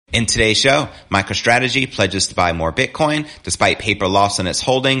In today's show, MicroStrategy pledges to buy more Bitcoin despite paper loss on its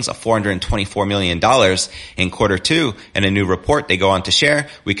holdings of $424 million in quarter two. In a new report they go on to share,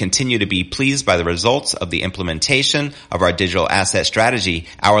 we continue to be pleased by the results of the implementation of our digital asset strategy.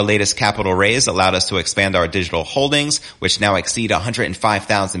 Our latest capital raise allowed us to expand our digital holdings, which now exceed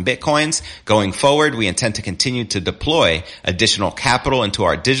 105,000 Bitcoins. Going forward, we intend to continue to deploy additional capital into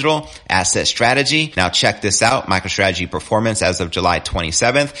our digital asset strategy. Now check this out, MicroStrategy performance as of July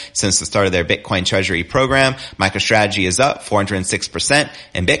 27th. Since the start of their Bitcoin Treasury program, MicroStrategy is up 406%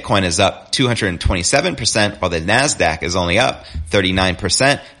 and Bitcoin is up 227%, while the NASDAQ is only up 39%.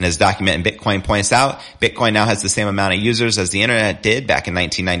 And as Document in Bitcoin points out, Bitcoin now has the same amount of users as the internet did back in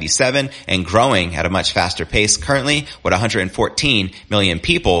 1997 and growing at a much faster pace currently, with 114 million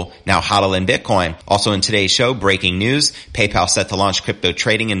people now hodl in Bitcoin. Also in today's show, breaking news, PayPal set to launch crypto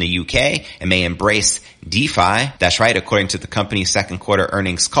trading in the UK and may embrace DeFi. That's right, according to the company's second quarter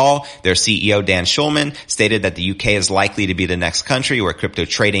earnings call, their CEO Dan Schulman stated that the UK is likely to be the next country where crypto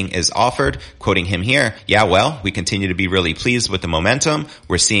trading is offered. Quoting him here, "Yeah, well, we continue to be really pleased with the momentum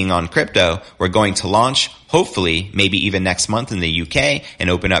we're seeing on crypto. We're going to launch, hopefully, maybe even next month in the UK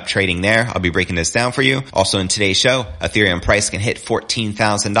and open up trading there." I'll be breaking this down for you. Also in today's show, Ethereum price can hit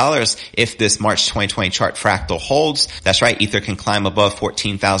 $14,000 if this March 2020 chart fractal holds. That's right, Ether can climb above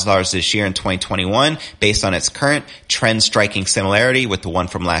 $14,000 this year in 2021 based on its current trend striking similarity with the one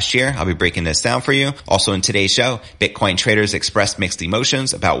from last year. I'll be breaking this down for you. Also in today's show, Bitcoin traders expressed mixed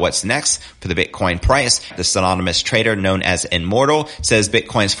emotions about what's next for the Bitcoin price. This anonymous trader known as Immortal says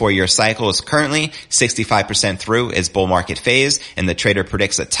Bitcoin's 4-year cycle is currently 65% through its bull market phase, and the trader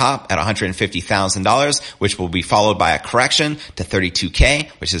predicts a top at $150,000, which will be followed by a correction to 32K,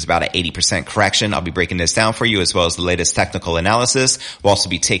 which is about an 80% correction. I'll be breaking this down for you, as well as the latest technical analysis. We'll also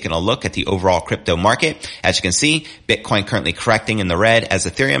be taking a look at the overall crypto market. As you can see, Bitcoin currently correcting in the red as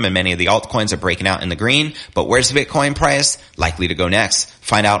Ethereum and many of the altcoins are breaking out in the green. But where's the Bitcoin price likely to go next?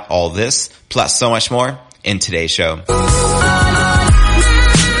 Find out all this, plus so much more, in today's show.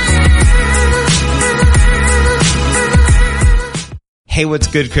 Hey, what's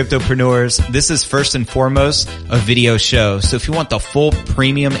good, cryptopreneurs? This is first and foremost a video show. So if you want the full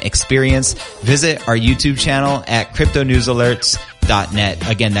premium experience, visit our YouTube channel at cryptonewsalerts.net.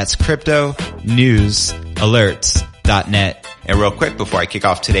 Again, that's cryptonewsalerts.net. And real quick, before I kick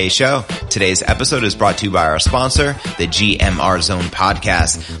off today's show, today's episode is brought to you by our sponsor, the GMR Zone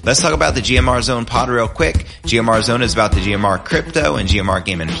podcast. Let's talk about the GMR Zone pod real quick. GMR Zone is about the GMR crypto and GMR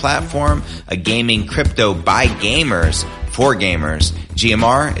gaming platform, a gaming crypto by gamers for gamers.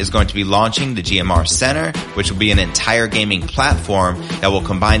 GMR is going to be launching the GMR Center, which will be an entire gaming platform that will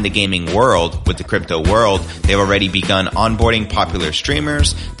combine the gaming world with the crypto world. They've already begun onboarding popular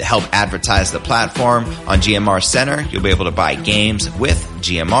streamers to help advertise the platform. On GMR Center, you'll be able to buy games with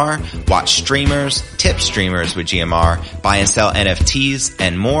GMR, watch streamers, tip streamers with GMR, buy and sell NFTs,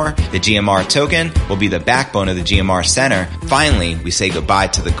 and more. The GMR token will be the backbone of the GMR Center. Finally, we say goodbye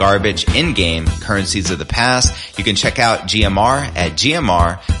to the garbage in-game currencies of the past. You can check out GMR at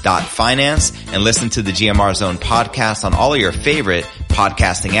gmr.finance and listen to the GMR Zone podcast on all of your favorite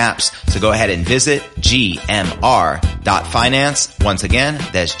podcasting apps. So go ahead and visit gmr.finance. Once again,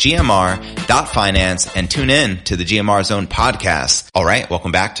 that's gmr.finance, and tune in to the GMR Zone podcast. All right,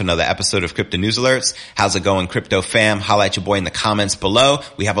 welcome back to another episode of Crypto News Alerts. How's it going, crypto fam? Holla at your boy in the comments below.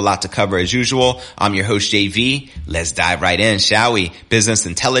 We have a lot to cover as usual. I'm your host, JV. Let's dive right in, shall we? Business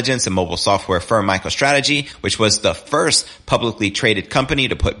intelligence and mobile software firm MicroStrategy, which was the first publicly traded company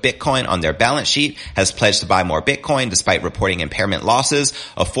to put Bitcoin on their balance sheet, has pledged to buy more Bitcoin despite reporting impairment losses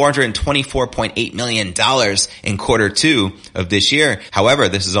of $424.8 million in quarter two of this year. However,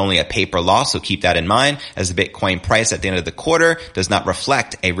 this is only a paper loss, so keep that in mind, as the Bitcoin price at the end of the quarter does not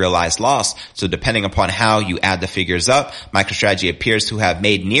reflect a realized loss. So depending upon how you add the figures up, MicroStrategy appears to have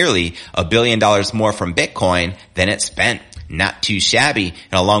made nearly $1 billion more from Bitcoin than it spent. Not too shabby.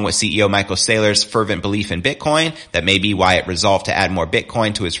 And along with CEO Michael Saylor's fervent belief in Bitcoin, that may be why it resolved to add more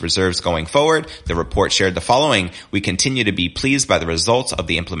Bitcoin to its reserves going forward. The report shared the following: "We continue to be pleased by the results of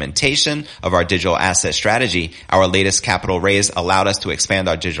the implementation of our digital asset strategy. Our latest capital raise allowed us to expand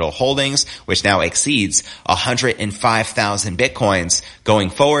our digital holdings, which now exceeds 105,000 Bitcoins. Going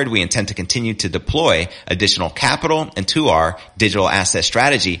forward, we intend to continue to deploy additional capital into our digital asset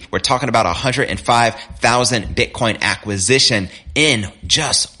strategy." We're talking about 105,000 Bitcoin acquisition in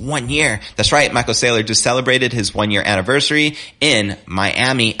just 1 year. That's right. Michael Saylor just celebrated his 1-year anniversary in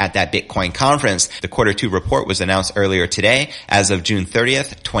Miami at that Bitcoin conference. The quarter two report was announced earlier today. As of June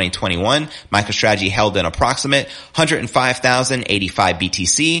 30th, 2021, MicroStrategy held an approximate 105,085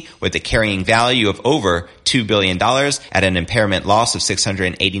 BTC with a carrying value of over $2 billion at an impairment loss of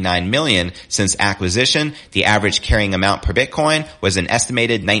 $689 million since acquisition. The average carrying amount per Bitcoin was an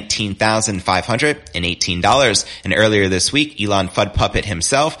estimated $19,518. And earlier this week, Elon Fudd Puppet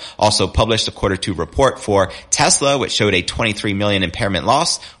himself also published a quarter two report for Tesla, which showed a $23 million impairment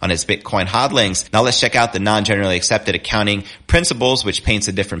loss on its Bitcoin hodlings. Now let's check out the non-generally accepted accounting principles, which paints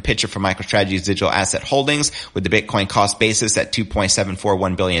a different picture for MicroStrategy's digital asset holdings, with the Bitcoin cost basis at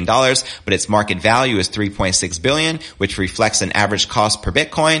 $2.741 billion, but its market value is $3.6 billion, which reflects an average cost per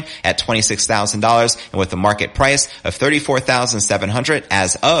Bitcoin at $26,000 and with a market price of $34,700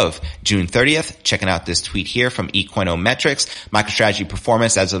 as of June 30th. Checking out this tweet here from Ecoinometrics, MicroStrategy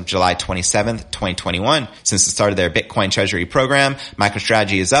performance as of July 27th, 2021. Since the start of their Bitcoin treasury program,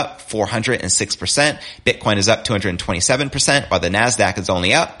 MicroStrategy is up 406%. Bitcoin is up 227%, while the NASDAQ is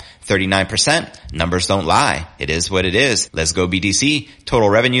only up 39%. Numbers don't lie. It is what it is. Let's go BTC. Total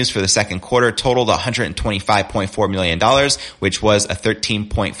revenues for the second quarter totaled $125.4 million, which was a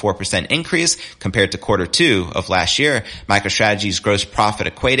 13.4% increase compared to quarter two of last year. MicroStrategy's gross profit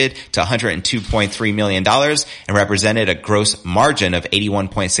equated to $102.3 million and represented a gross margin of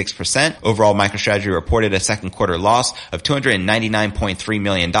 81.6%. Overall, MicroStrategy reported a second quarter loss of $299.3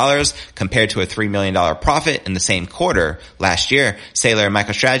 million compared to a $3 million profit in the same quarter last year. Saylor and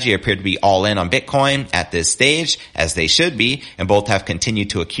MicroStrategy appear to be all in on Bitcoin at this stage, as they should be, and both have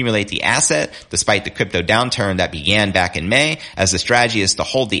continued to accumulate the asset despite the crypto downturn that began back in May, as the strategy is to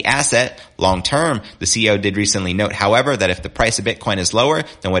hold the asset long term. The CEO did recently note, however, that if the price of Bitcoin is lower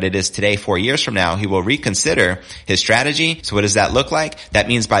than what it is today 4 years from now, he will reconsider his strategy. So what does that look like? That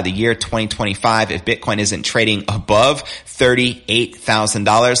means by the year 2025, if Bitcoin isn't trading above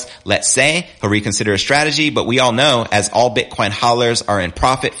 $38,000, let's say, he'll reconsider his strategy. But we all know, as all Bitcoin hodlers are in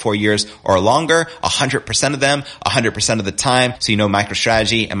profit 4 years or longer, 100% of them, 100% of the time. So you know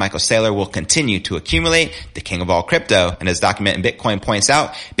MicroStrategy and Michael Saylor will continue to accumulate, the king of all crypto. And as Document in Bitcoin points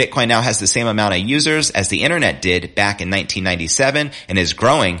out, Bitcoin now has the same amount of users as the internet did back in 1997 and is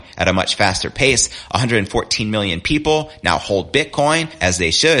growing at a much faster pace. 114 million people now hold Bitcoin, as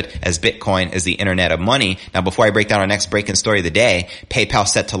they should, as Bitcoin is the internet of money. Now, before I break down our next breaking story of the day, PayPal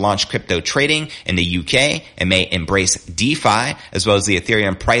set to launch crypto trading in the UK and may embrace DeFi, as well as the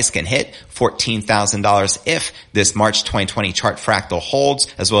Ethereum price can hit $14,000 if this March 2020 chart fractal holds,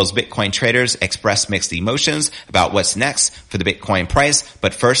 as well as Bitcoin traders express mixed emotions about what's next for the Bitcoin price.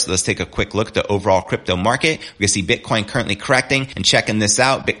 But first, let's take a quick look at the overall crypto market. We can see Bitcoin currently correcting, and checking this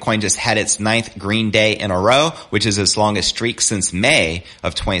out, Bitcoin just had its 9th green day in a row, which is its longest streak since May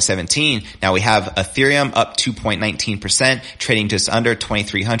of 2017. Now we have Ethereum up 2.19%, trading just under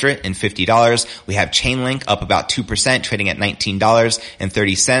 $2,350. We have Chainlink up about 2%, trading at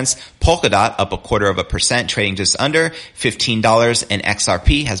 $19.30. Polkadot up 0.25%, trading just under $15, and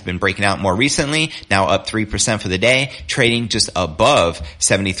XRP has been breaking out more recently, now up 3% for the day, trading just above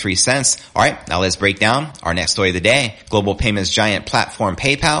 73 cents. All right, now let's break down our next story of the day. Global payments giant platform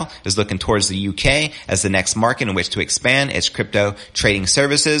PayPal is looking towards the UK as the next market in which to expand its crypto trading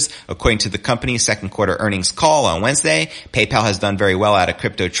services. According to the company's second quarter earnings call on Wednesday, PayPal has done very well out of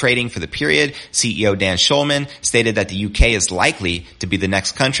crypto trading for the period. CEO Dan Schulman stated that the UK is likely to be the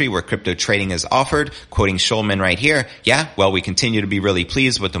next country where crypto trading is offered. Quoting Schulman right here, yeah, well, we continue to be really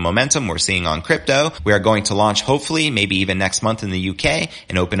pleased with the momentum we're seeing on crypto. We are going to launch, hopefully, maybe even next month in the UK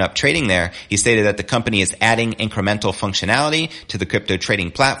and open up trading there. He stated that the company is adding incremental functionality to the crypto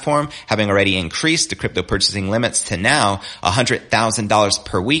trading platform, having already increased the crypto purchasing limits to now $100,000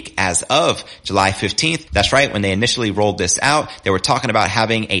 per week as of July 15th. That's right. When they initially rolled this out, they were talking about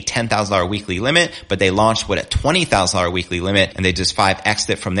having a $10,000 weekly limit, but they launched with a $20,000 weekly limit, and they just 5x'd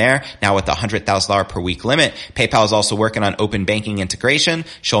it from there. Now with the $100,000 per week limit, PayPal is also working on open banking integration,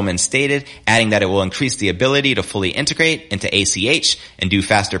 Schulman stated, adding that it will increase the ability to fully integrate into ACH and do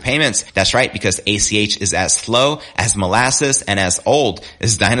faster payments. That's right, because ACH is as slow as molasses and as old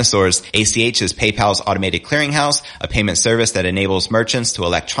as dinosaurs. ACH is PayPal's automated clearinghouse, a payment service that enables merchants to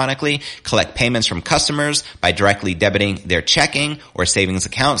electronically collect payments from customers by directly debiting their checking or savings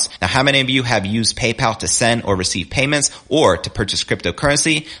accounts. Now, how many of you have used PayPal to send or receive payments or to purchase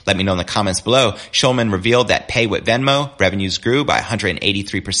cryptocurrency? Let me know in the comments below. Schulman revealed that Pay with Venmo revenues grew by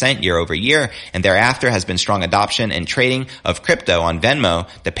 183% year over year, and thereafter has been strong adoption and trading of crypto on Venmo.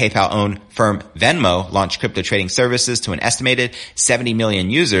 The PayPal-owned firm Venmo launched crypto trading services to an estimated 70 million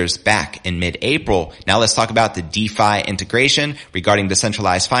users back in mid-April. Now let's talk about the DeFi integration. Regarding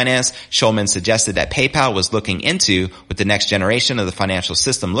decentralized finance, Schulman suggested that PayPal was looking into what the next generation of the financial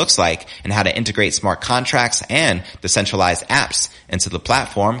system looks like and how to integrate smart contracts and decentralized apps into the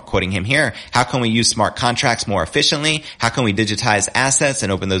platform. Quoting quoting him here, how can we use smart contracts more efficiently? How can we digitize assets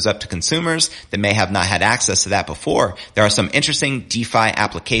and open those up to consumers that may have not had access to that before? There are some interesting DeFi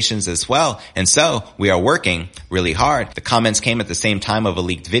applications as well. And so we are working really hard. The comments came at the same time of a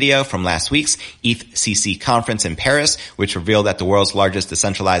leaked video from last week's ETHCC conference in Paris, which revealed that the world's largest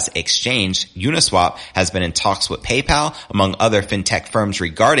decentralized exchange, Uniswap, has been in talks with PayPal, among other fintech firms,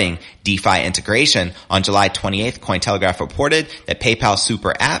 regarding DeFi integration. On July 28th, Cointelegraph reported that PayPal's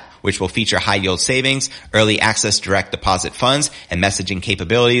super app, which will feature high-yield savings, early access direct deposit funds, and messaging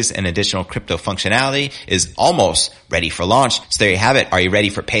capabilities and additional crypto functionality, is almost ready for launch. So there you have it. Are you ready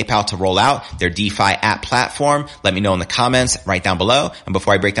for PayPal to roll out their DeFi app platform? Let me know in the comments right down below. And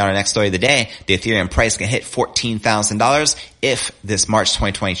before I break down our next story of the day, the Ethereum price can hit $14,000 if this March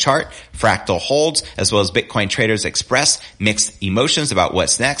 2020 chart fractal holds, as well as Bitcoin traders express mixed emotions about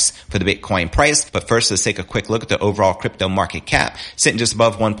what's next for the Bitcoin price. But first, let's take a quick look at the overall crypto market cap, sitting just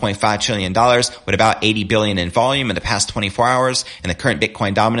above $1.5 trillion with about 80 billion in volume in the past 24 hours. And the current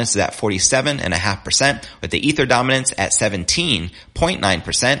Bitcoin dominance is at 47.5%, with the Ether dominance at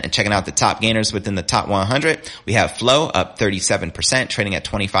 17.9%. And checking out the top gainers within the top 100, we have Flow up 37%, trading at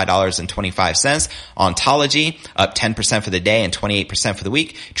 $25.25. Ontology up 10% for the day and 28% for the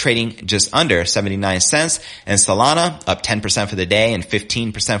week, trading just under 79 cents. And Solana up 10% for the day and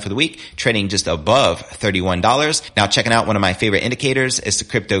 15% for the week, trading just above $31. Now checking out one of my favorite indicators is the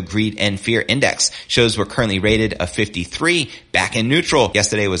Crypto Greed and Fear Index. Shows we're currently rated a 53, back in neutral.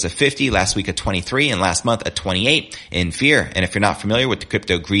 Yesterday was a 50, last week a 23, and last month a 28 in fear. And if you're not familiar with the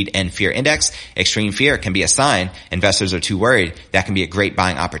Crypto Greed and Fear Index, extreme fear can be a sign investors are too worried. That can be a great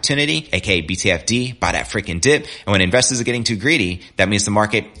buying opportunity, aka BTFD, buy that freaking dip. And when investors are getting too greedy, that means the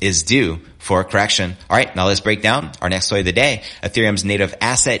market is due for a correction. All right, now let's break down our next story of the day. Ethereum's native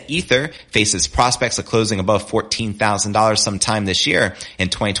asset Ether faces prospects of closing above $14,000 sometime this year in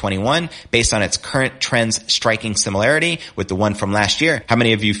 2021, based on its current trends striking similarity with the one from last year. How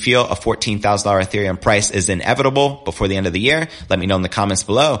many of you feel a $14,000 Ethereum price is inevitable before the end of the year? Let me know in the comments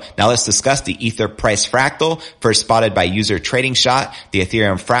below. Now let's discuss the Ether price fractal, first spotted by user Trading Shot. The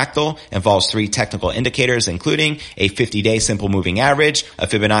Ethereum fractal involves three technical indicators, including a 50-day simple moving average, a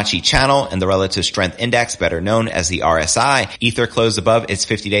Fibonacci channel, and the relative strength index, better known as the RSI. Ether closed above its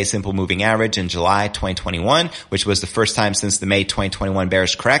 50-day simple moving average in July 2021, which was the first time since the May 2021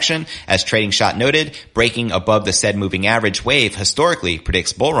 bearish correction. As Trading Shot noted, breaking above the said moving average wave historically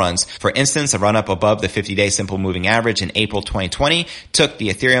predicts bull runs. For instance, a run up above the 50-day simple moving average in April 2020 took the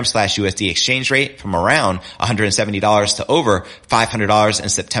Ethereum/USD exchange rate from around $170 to over $500 in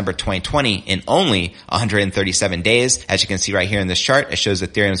September 2020 in only 137 days. As you can see right here in this chart, it shows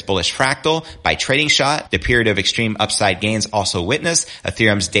Ethereum's bullish fractal by Trading Shot. The period of extreme upside gains also witnessed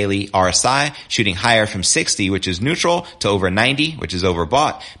Ethereum's daily RSI shooting higher from 60, which is neutral, to over 90, which is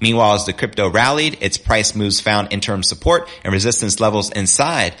overbought. Meanwhile, as the crypto rallied, its price moves found interim support and resistance levels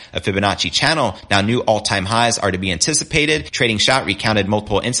inside a Fibonacci channel. Now new all-time highs are to be anticipated. Trading Shot recounted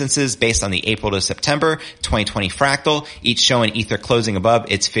multiple instances based on the April to September 2020 fractal, each showing Ether closing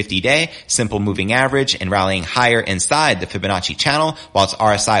above its 50-day simple moving average and rallying higher inside the Fibonacci channel, while its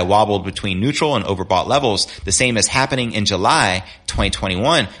RSI wobbled between neutral and overbought levels. The same is happening in July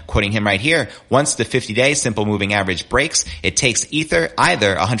 2021. Quoting him right here, once the 50-day simple moving average breaks, it takes Ether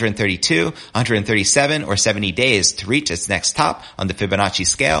either 132, 137, or 70 days to reach its next top on the Fibonacci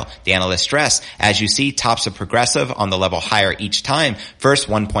scale. The analysts stress, as you see, tops are progressive on the level higher each time. First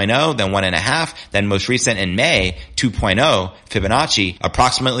 1.0, then 1.5, then most recent in May, 2.0 Fibonacci.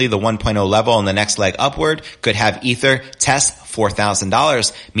 Approximately the 1.0 level on the next leg upward could have Ether test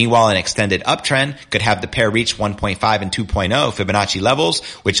 $4,000. Meanwhile, an extended uptrend could have the pair reach 1.5 and 2.0 Fibonacci levels,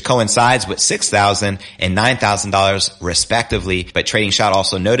 which coincides with $6,000 and $9,000 respectively. But Trading Shot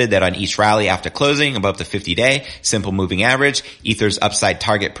also noted that on each rally after closing above the 50-day simple moving average, Ether's upside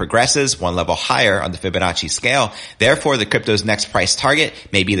target progresses one level higher on the Fibonacci scale. Therefore, the crypto's next price target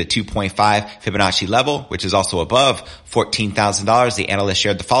may be the 2.5 Fibonacci level, which is also above $14,000. The analyst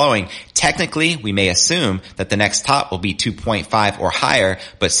shared the following: technically, we may assume that the next top will be 2.5 or higher,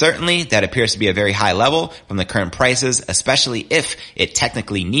 but certainly that appears to be a very high level from the current prices, especially if it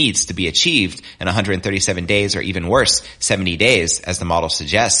technically needs to be achieved in 137 days or even worse, 70 days, as the model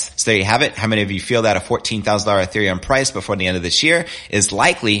suggests. So there you have it. How many of you feel that a $14,000 Ethereum price before the end of this year is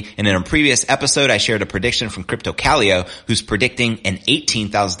likely? And in a previous episode, I shared a prediction from Crypto Calio, who's predicting an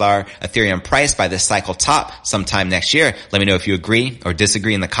 $18,000 Ethereum price by this cycle top sometime next year. Let me know if you agree or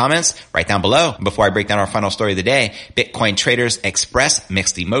disagree in the comments right down below. Before I break down our final story of the day, Bitcoin traders traders express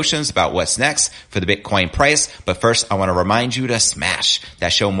mixed emotions about what's next for the Bitcoin price. But first, I want to remind you to smash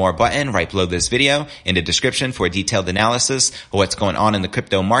that show more button right below this video in the description for a detailed analysis of what's going on in the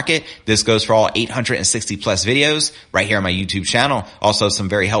crypto market. This goes for all 860 plus videos right here on my YouTube channel. Also some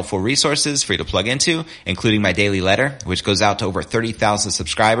very helpful resources for you to plug into, including my daily letter, which goes out to over 30,000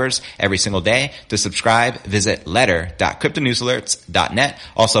 subscribers every single day. To subscribe, visit letter.cryptonewsalerts.net.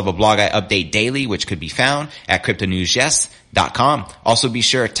 Also have a blog I update daily, which could be found at cryptonewsyes.com. Also be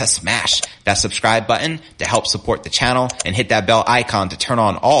sure to smash that subscribe button to help support the channel and hit that bell icon to turn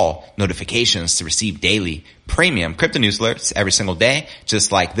on all notifications to receive daily premium crypto news alerts every single day,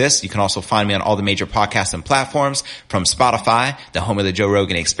 just like this. You can also find me on all the major podcasts and platforms, from Spotify, the home of the Joe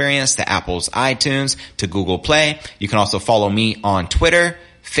Rogan Experience, to Apple's iTunes, to Google Play. You can also follow me on Twitter,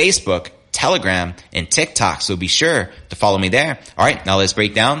 Facebook, Telegram, and TikTok, so be sure to follow me there. All right, now let's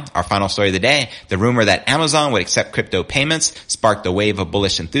break down our final story of the day. The rumor that Amazon would accept crypto payments sparked a wave of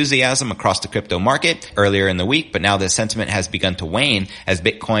bullish enthusiasm across the crypto market earlier in the week, but now the sentiment has begun to wane as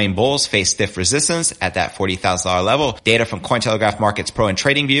Bitcoin bulls face stiff resistance at that $40,000 level. Data from Cointelegraph Markets Pro and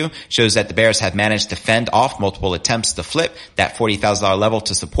TradingView shows that the bears have managed to fend off multiple attempts to flip that $40,000 level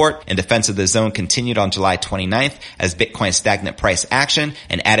to support, and defense of the zone continued on July 29th as Bitcoin's stagnant price action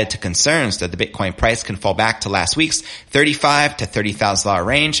and added to concerns that the Bitcoin price can fall back to last week's $35,000 to $30,000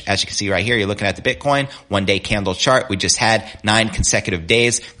 range. As you can see right here, you're looking at the Bitcoin one-day candle chart. We just had 9 consecutive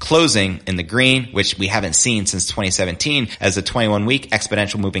days closing in the green, which we haven't seen since 2017, as the 21-week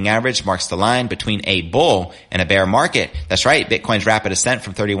exponential moving average marks the line between a bull and a bear market. That's right, Bitcoin's rapid ascent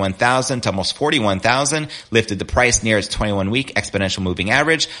from 31,000 to almost 41,000 lifted the price near its 21-week exponential moving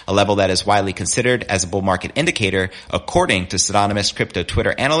average, a level that is widely considered as a bull market indicator, according to pseudonymous crypto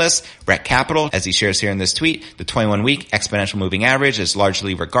Twitter analyst Brett Capital. As he shares here in this tweet, the 21-week exponential moving average is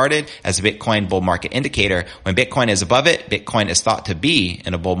largely regarded as a Bitcoin bull market indicator. When Bitcoin is above it, Bitcoin is thought to be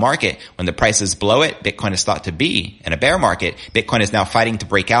in a bull market. When the price is below it, Bitcoin is thought to be in a bear market. Bitcoin is now fighting to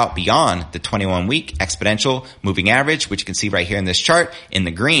break out beyond the 21-week exponential moving average, which you can see right here in this chart in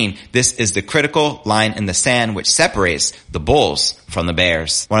the green. This is the critical line in the sand which separates the bulls from the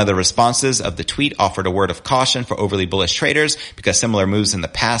bears. One of the responses of the tweet offered a word of caution for overly bullish traders because similar moves in the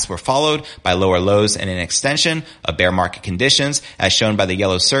past were followed by lower lows and an extension of bear market conditions, as shown by the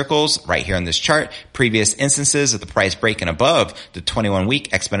yellow circles right here in this chart. Previous instances of the price breaking above the 21-week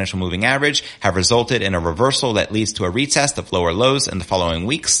exponential moving average have resulted in a reversal that leads to a retest of lower lows in the following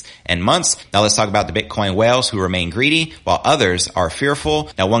weeks and months. Now let's talk about the Bitcoin whales who remain greedy while others are fearful.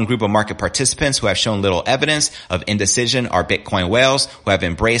 Now, one group of market participants who have shown little evidence of indecision are Bitcoin whales who have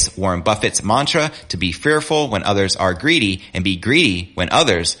embraced Warren Buffett's mantra to be fearful when others are greedy and be greedy when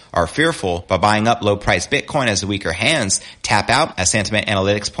others are fearful, by buying up low-priced Bitcoin as the weaker hands tap out. As Sentiment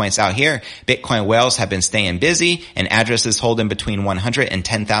Analytics points out here, Bitcoin whales have been staying busy, and addresses holding between 100 and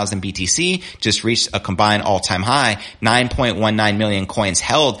 10,000 BTC just reached a combined all-time high. 9.19 million coins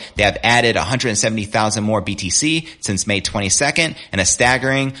held. They have added 170,000 more BTC since May 22nd, and a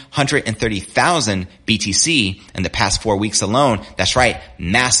staggering 130,000 BTC in the past 4 weeks alone. That's right,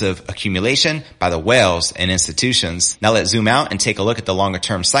 massive accumulation by the whales and institutions. Now let's zoom out and take a look at the longer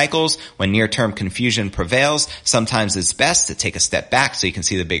term cycles. When near term confusion prevails, sometimes it's best to take a step back so you can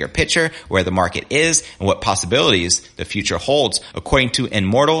see the bigger picture, where the market is and what possibilities the future holds. According to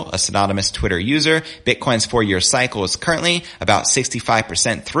Immortal, a pseudonymous Twitter user, Bitcoin's 4-year cycle is currently about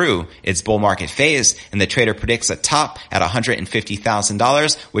 65% through its bull market phase, and the trader predicts a top at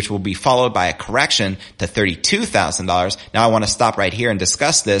 $150,000, which will be followed by a correction to $32,000. Now I want to stop right here and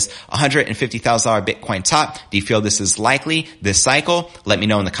discuss this. $150,000 Bitcoin top. Do you feel this is likely this cycle? Let me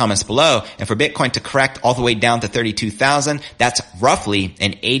know in the comments below. And for Bitcoin to correct all the way down to 32,000, that's roughly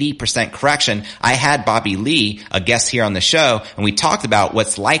an 80% correction. I had Bobby Lee, a guest here on the show, and we talked about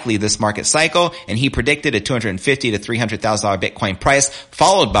what's likely this market cycle, and he predicted a $250,000 to $300,000 Bitcoin price,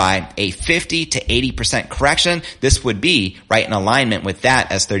 followed by a 50 to 80% correction. This would be right in alignment with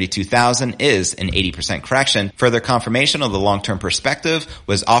that, as 32,000 is an 80% correction. Further confirmation of the long-term perspective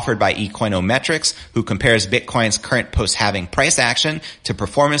was offered by Econometrics, who compares Bitcoin's current post-halving price action to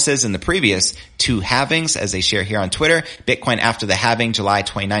performances in the previous 2 halvings, as they share here on Twitter. Bitcoin after the halving, July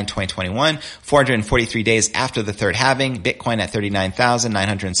 29, 2021, 443 days after the third halving, Bitcoin at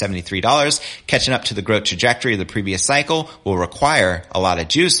 $39,973. Catching up to the growth trajectory of the previous cycle will require a lot of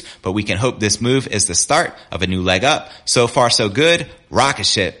juice, but we can hope this move is the start of a new leg up. So far, so good. rocket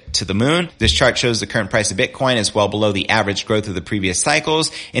ship to the moon. This chart shows the current price of Bitcoin is well below the average growth of the previous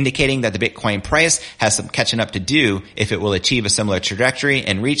cycles, indicating that the Bitcoin price has some catching up to do if it will achieve a similar trajectory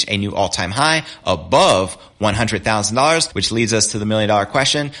and reach a new all-time high above $100,000, which leads us to the $1 million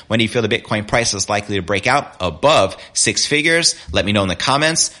question. When do you feel the Bitcoin price is likely to break out above six figures? Let me know in the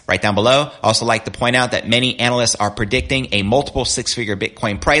comments right down below. I also like to point out that many analysts are predicting a multiple six-figure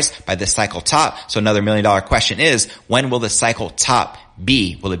Bitcoin price by this cycle top. So another $1 million question is, when will the cycle top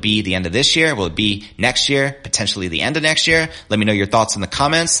be? Will it be the end of this year? Will it be next year? Potentially the end of next year? Let me know your thoughts in the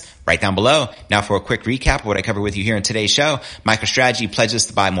comments right down below. Now for a quick recap of what I covered with you here in today's show. MicroStrategy pledges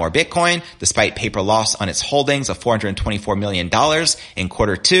to buy more Bitcoin despite paper loss on its holdings of $424 million in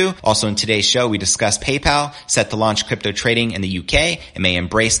quarter two. Also in today's show, we discussed PayPal set to launch crypto trading in the UK and may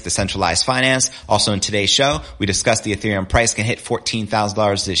embrace decentralized finance. Also in today's show, we discussed the Ethereum price can hit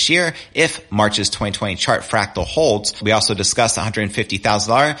 $14,000 this year if March's 2020 chart fractal holds. We also discussed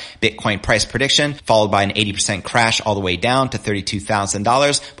 $150,000 Bitcoin price prediction, followed by an 80% crash all the way down to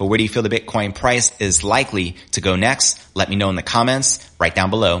 $32,000. But where do you feel the Bitcoin price is likely to go next? Let me know in the comments right down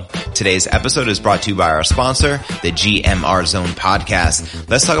below. Today's episode is brought to you by our sponsor, the GMR Zone podcast.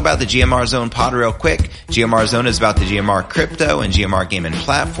 Let's talk about the GMR Zone pod real quick. GMR Zone is about the GMR crypto and GMR gaming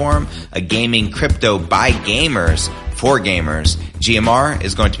platform, a gaming crypto by gamers for gamers. GMR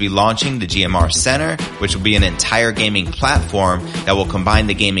is going to be launching the GMR Center, which will be an entire gaming platform that will combine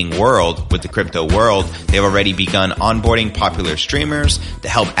the gaming world with the crypto world. They've already begun onboarding popular streamers to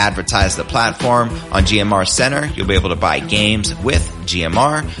help advertise the platform. On GMR Center, you'll be able to buy games with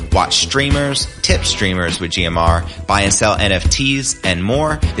GMR, watch streamers, tip streamers with GMR, buy and sell NFTs, and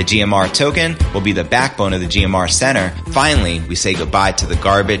more. The GMR token will be the backbone of the GMR Center. Finally, we say goodbye to the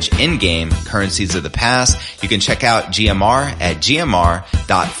garbage in-game currencies of the past. You can check out GMR at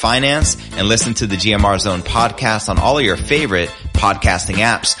gmr.finance and listen to the GMR Zone podcast on all of your favorite podcasting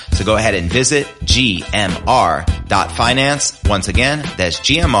apps. So go ahead and visit gmr.finance. Once again, that's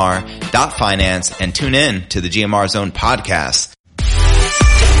gmr.finance and tune in to the GMR Zone podcast.